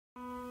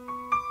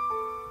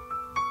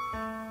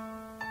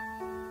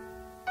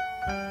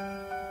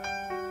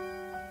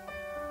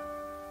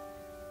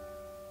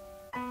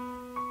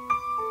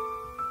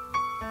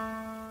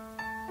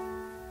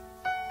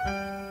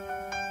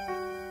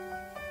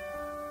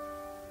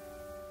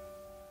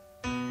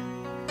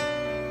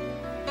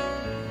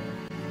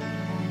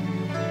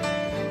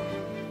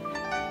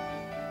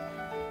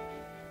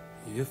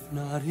if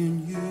not in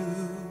you,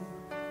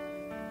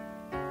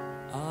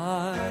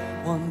 I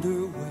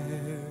wonder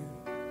where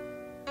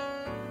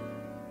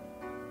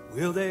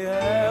will they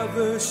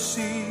ever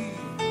see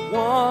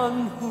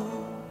one who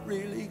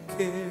really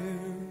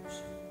cares?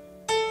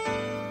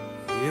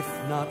 If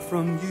not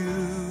from you,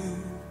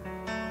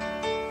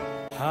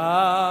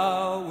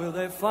 how will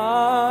they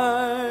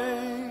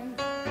find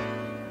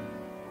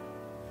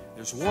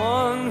there's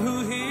one who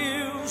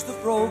heals the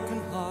broken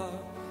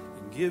heart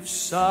and gives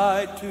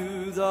sight to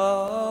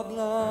the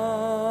blind?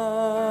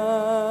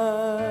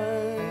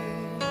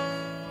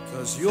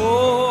 'Cause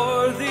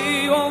you're the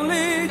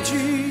only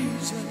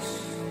Jesus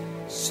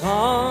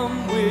some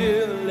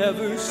will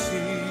ever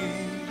see.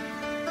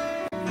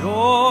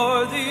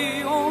 You're the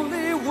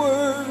only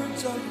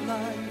words of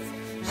life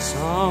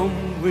some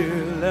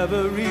will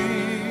ever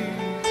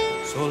read.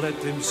 So let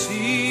them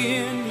see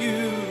in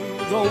you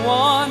the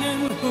one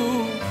in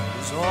whom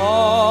is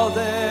all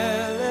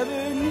they'll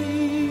ever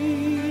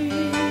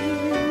need.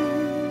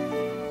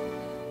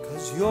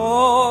 'Cause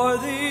you're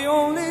the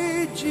only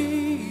Jesus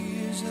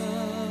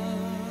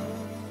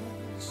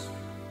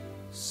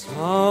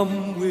some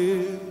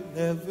will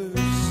ever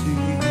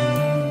see.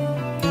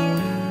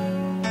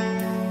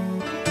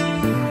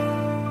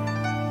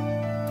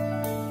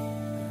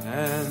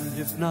 And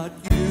if not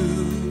you,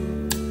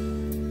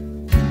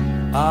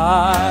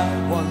 I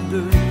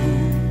wonder who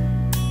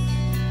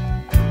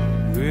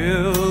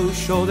will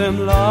show them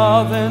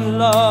love, and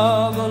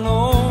love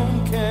alone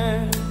can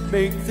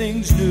make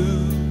things new.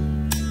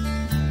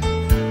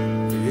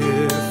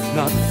 If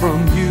not from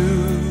you,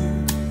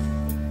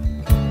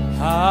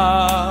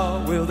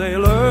 how will they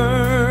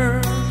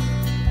learn?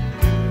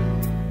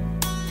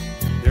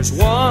 There's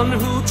one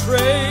who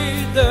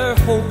trade their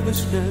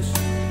hopelessness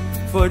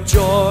for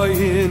joy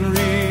in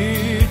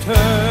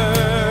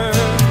return.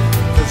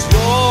 'Cause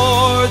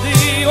you're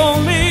the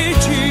only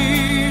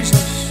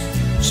Jesus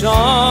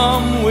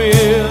some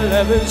will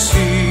ever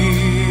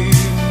see,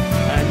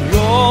 and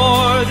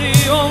you're the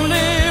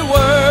only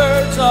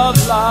words of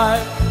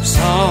life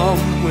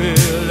some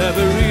will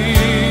ever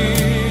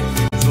read.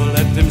 So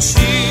let them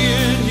see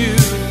in you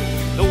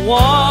the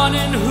one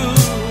in whom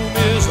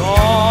is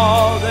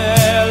all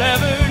they'll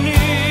ever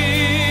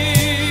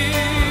need.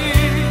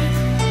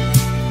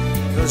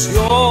 'Cause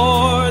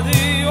you're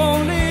the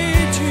only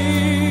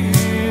Jesus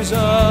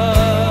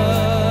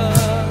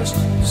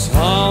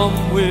some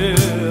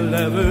will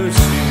ever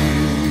see.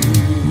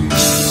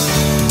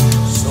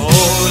 So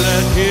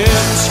let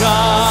him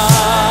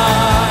shine,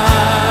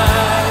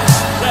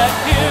 let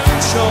him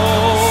show.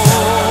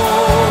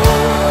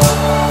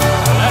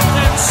 Let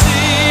them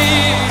see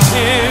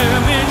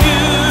him in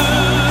you.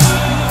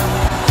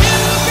 You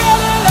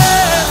gotta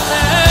let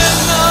them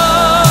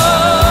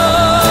know.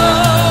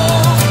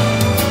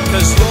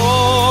 'Cause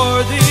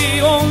you're the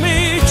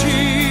only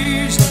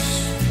Jesus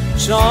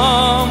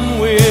some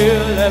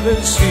will ever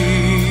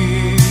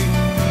see,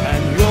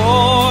 and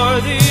you're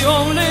the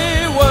only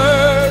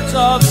words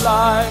of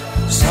life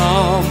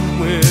some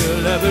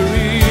will ever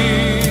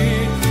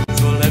read.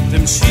 So let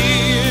them see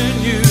in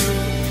you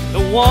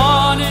the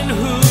one in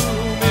whom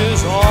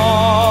is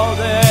all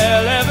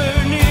they'll ever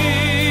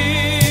need.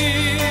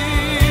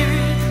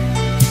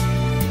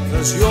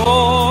 'Cause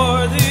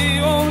you're the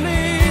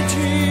only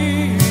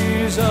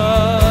Jesus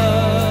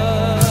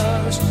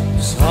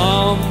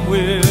some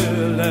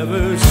will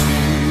ever see.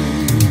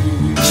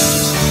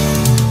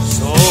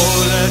 So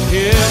let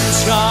him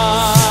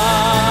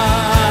shine,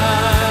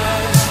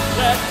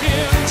 let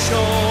him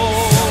show.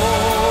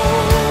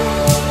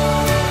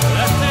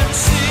 Let them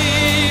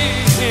see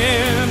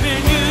him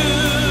in you.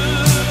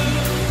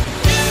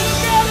 You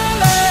gotta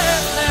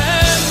let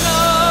them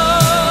know.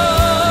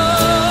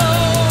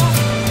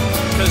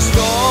 'Cause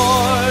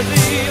you're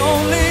the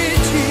only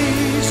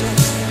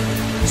Jesus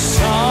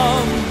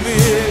some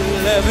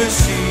will ever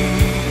see,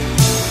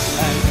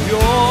 and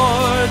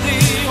you're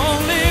the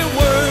only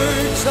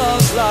words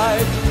of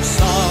life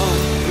some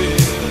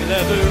will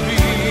ever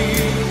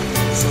read.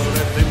 So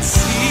let them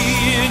see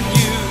in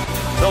you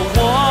the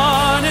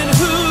one in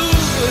whom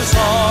is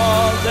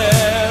all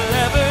they'll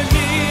ever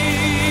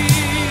need.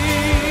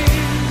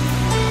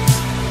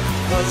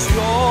 'Cause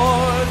you're